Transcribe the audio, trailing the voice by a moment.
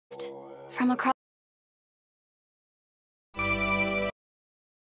from across.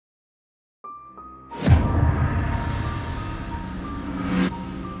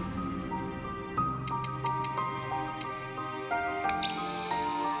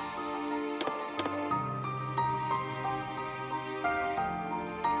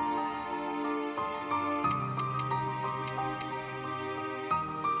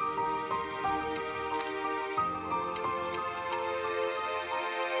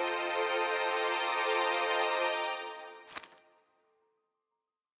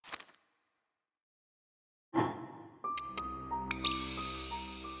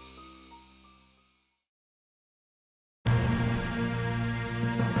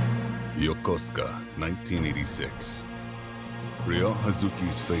 Yokosuka, 1986. Ryo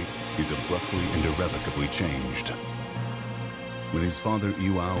Hazuki's fate is abruptly and irrevocably changed. When his father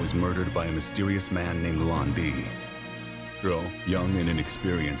Iwao is murdered by a mysterious man named Landi, Ryo, young and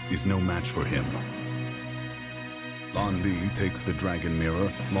inexperienced, is no match for him. Landi takes the dragon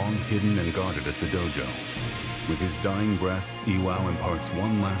mirror, long hidden and guarded at the dojo. With his dying breath, Iwao imparts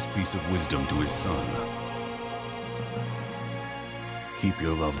one last piece of wisdom to his son. Keep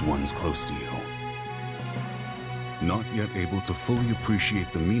your loved ones close to you. Not yet able to fully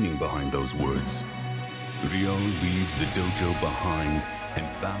appreciate the meaning behind those words, Ryo leaves the dojo behind and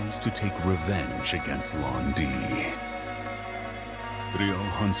vows to take revenge against Landi. Ryo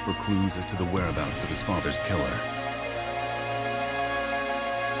hunts for clues as to the whereabouts of his father's killer.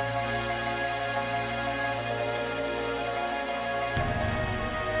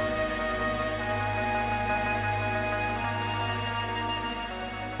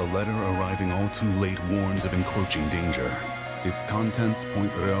 A letter arriving all too late warns of encroaching danger. Its contents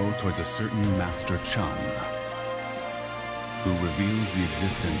point Ryo towards a certain Master Chan, who reveals the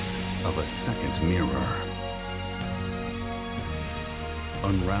existence of a second mirror.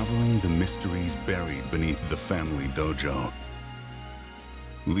 Unraveling the mysteries buried beneath the family dojo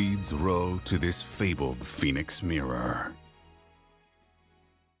leads Ryo to this fabled Phoenix mirror.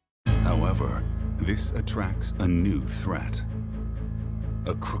 However, this attracts a new threat.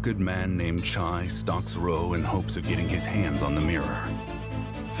 A crooked man named Chai stalks Ryo in hopes of getting his hands on the mirror.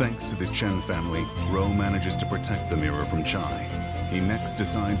 Thanks to the Chen family, Ryo manages to protect the mirror from Chai. He next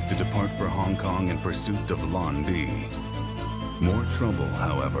decides to depart for Hong Kong in pursuit of Landi. More trouble,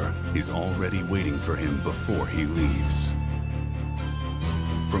 however, is already waiting for him before he leaves.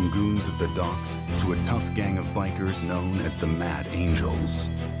 From goons at the docks to a tough gang of bikers known as the Mad Angels.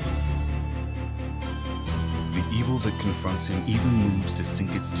 The evil that confronts him even moves to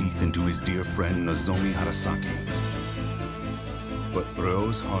sink its teeth into his dear friend Nozomi Harasaki. But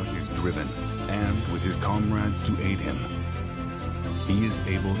Ryo's heart is driven, and with his comrades to aid him, he is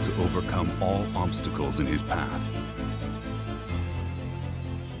able to overcome all obstacles in his path.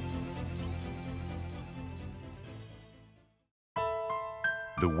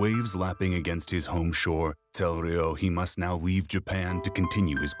 The waves lapping against his home shore tell Ryo he must now leave Japan to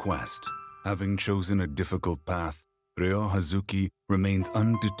continue his quest. Having chosen a difficult path, Ryo Hazuki remains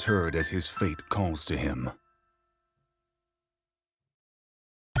undeterred as his fate calls to him.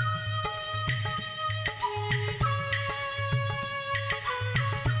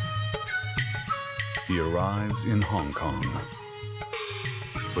 He arrives in Hong Kong.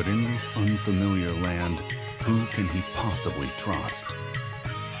 But in this unfamiliar land, who can he possibly trust?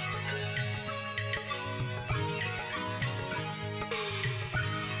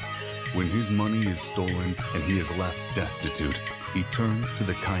 When his money is stolen and he is left destitute, he turns to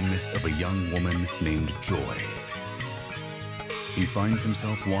the kindness of a young woman named Joy. He finds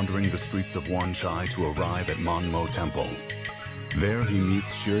himself wandering the streets of Wanchai to arrive at Monmo Temple. There he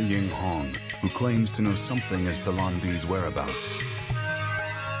meets Shi Ying Hong, who claims to know something as to Landi's whereabouts.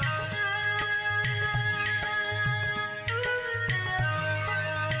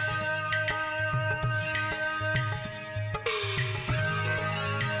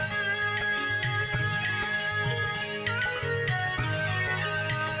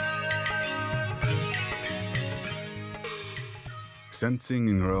 Sensing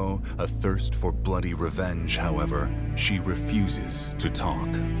in Ryo a thirst for bloody revenge, however, she refuses to talk.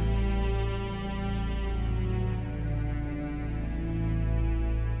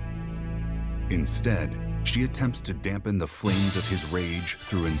 Instead, she attempts to dampen the flames of his rage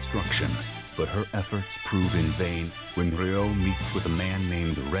through instruction, but her efforts prove in vain when Ryo meets with a man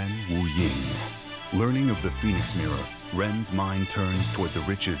named Ren Wu Ying. Learning of the Phoenix Mirror, Ren's mind turns toward the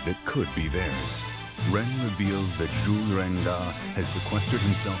riches that could be theirs. Ren reveals that Zhu Rengda has sequestered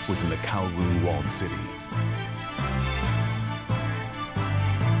himself within the Kowloon walled city.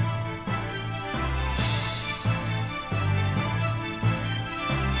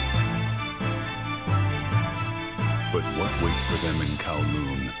 But what waits for them in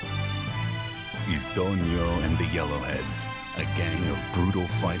Kowloon is Donyo and the Yellowheads, a gang of brutal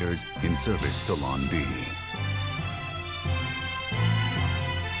fighters in service to Londi.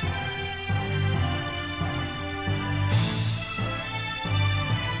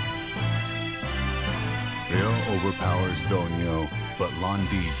 Ryo overpowers Donyo, but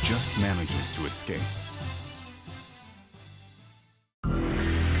Londi just manages to escape.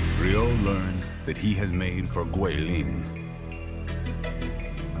 Ryo learns that he has made for Guilin.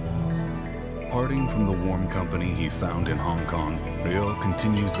 Parting from the warm company he found in Hong Kong, Ryo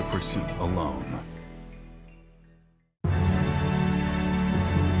continues the pursuit alone. In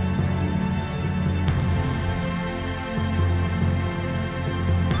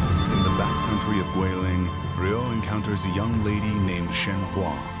the backcountry of Guilin, Ryo encounters a young lady named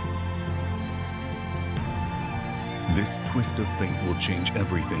Shenmue. This twist of fate will change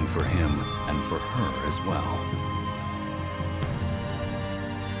everything for him and for her as well.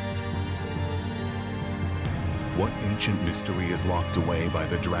 What ancient mystery is locked away by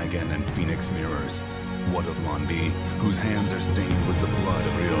the dragon and phoenix mirrors? What of Londi, whose hands are stained with the blood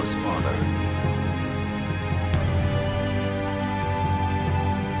of Ryo's father?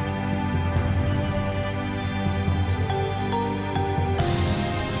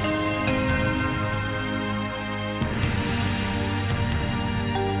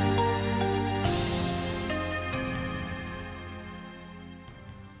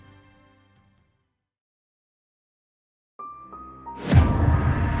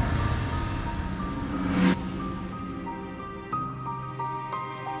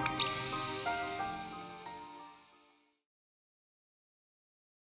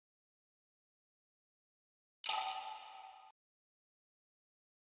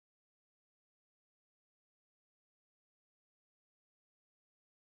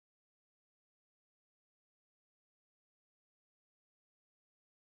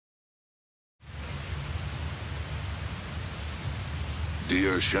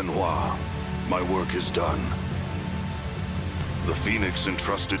 Dear Shenhua, my work is done. The Phoenix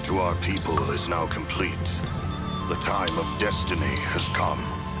entrusted to our people is now complete. The time of destiny has come.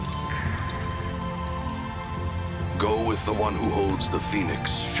 Go with the one who holds the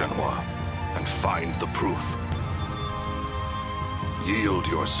Phoenix, Shenhua, and find the proof. Yield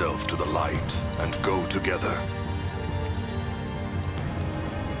yourself to the light and go together.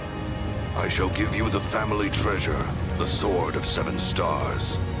 I shall give you the family treasure, the Sword of 7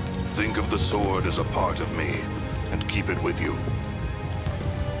 Stars. Think of the sword as a part of me, and keep it with you.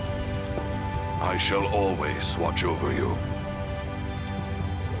 I shall always watch over you.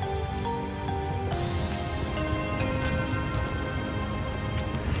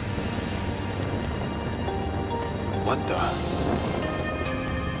 What the?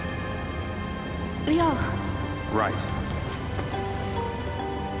 Ryo. Right.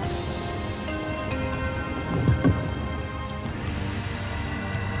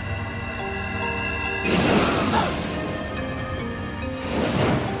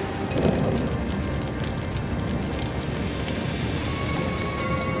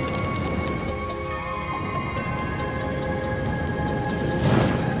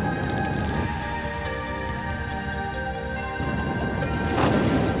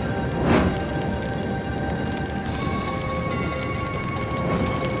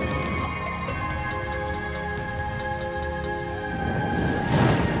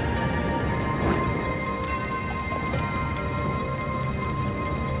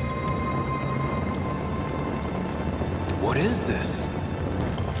 What is this?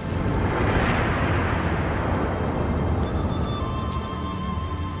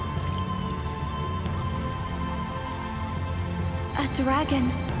 A dragon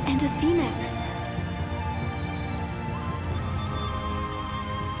and a phoenix.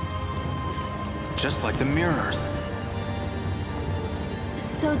 Just like the mirrors.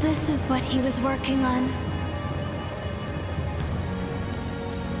 So this is what he was working on.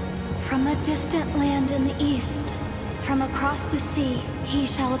 From a distant land in the east, from across the sea, he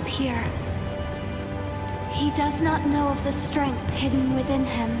shall appear. He does not know of the strength hidden within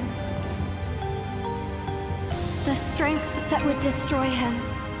him. The strength that would destroy him.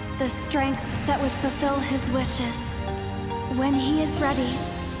 The strength that would fulfill his wishes. When he is ready,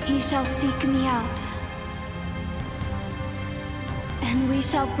 he shall seek me out. And we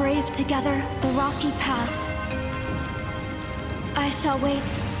shall brave together the rocky path. I shall wait.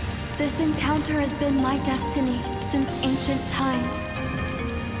 This encounter has been my destiny since ancient times.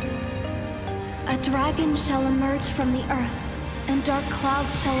 A dragon shall emerge from the earth, and dark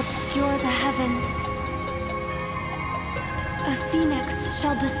clouds shall obscure the heavens. A phoenix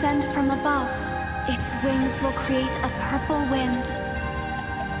shall descend from above, Its wings will create a purple wind.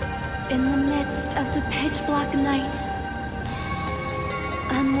 In the midst of the pitch-black night,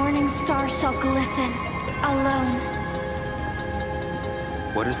 a morning star shall glisten, alone.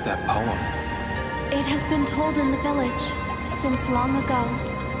 What is that poem? It has been told in the village since long ago.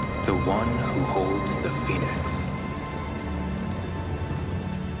 The one who holds the phoenix.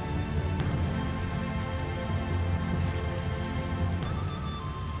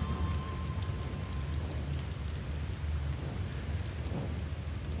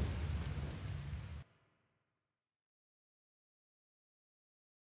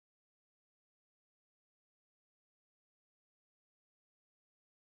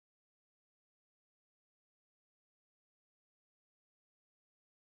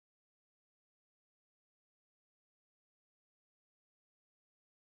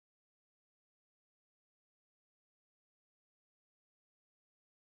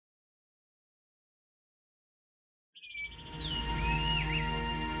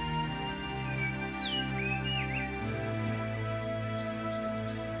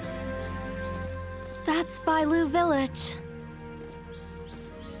 That's Bailu Village.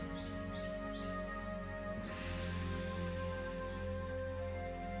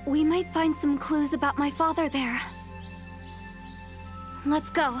 We might find some clues about my father there. Let's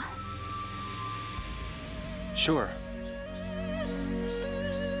go. Sure.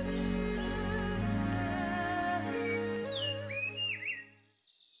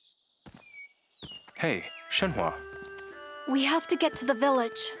 Hey, Shenhua. We have to get to the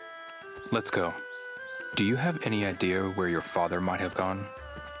village. Let's go. Do you have any idea where your father might have gone?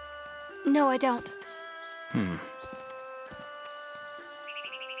 No, I don't.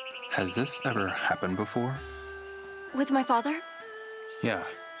 Has this ever happened before? With my father? Yeah.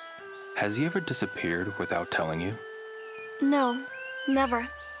 Has he ever disappeared without telling you? No, never.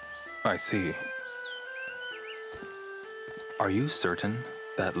 I see. Are you certain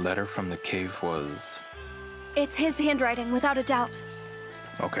that letter from the cave was... It's his handwriting, without a doubt.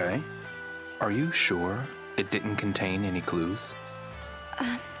 Okay. Are you sure it didn't contain any clues?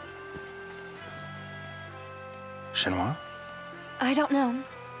 Shenhua? I don't know.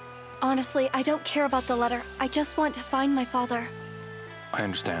 Honestly, I don't care about the letter. I just want to find my father. I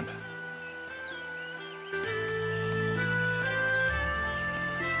understand.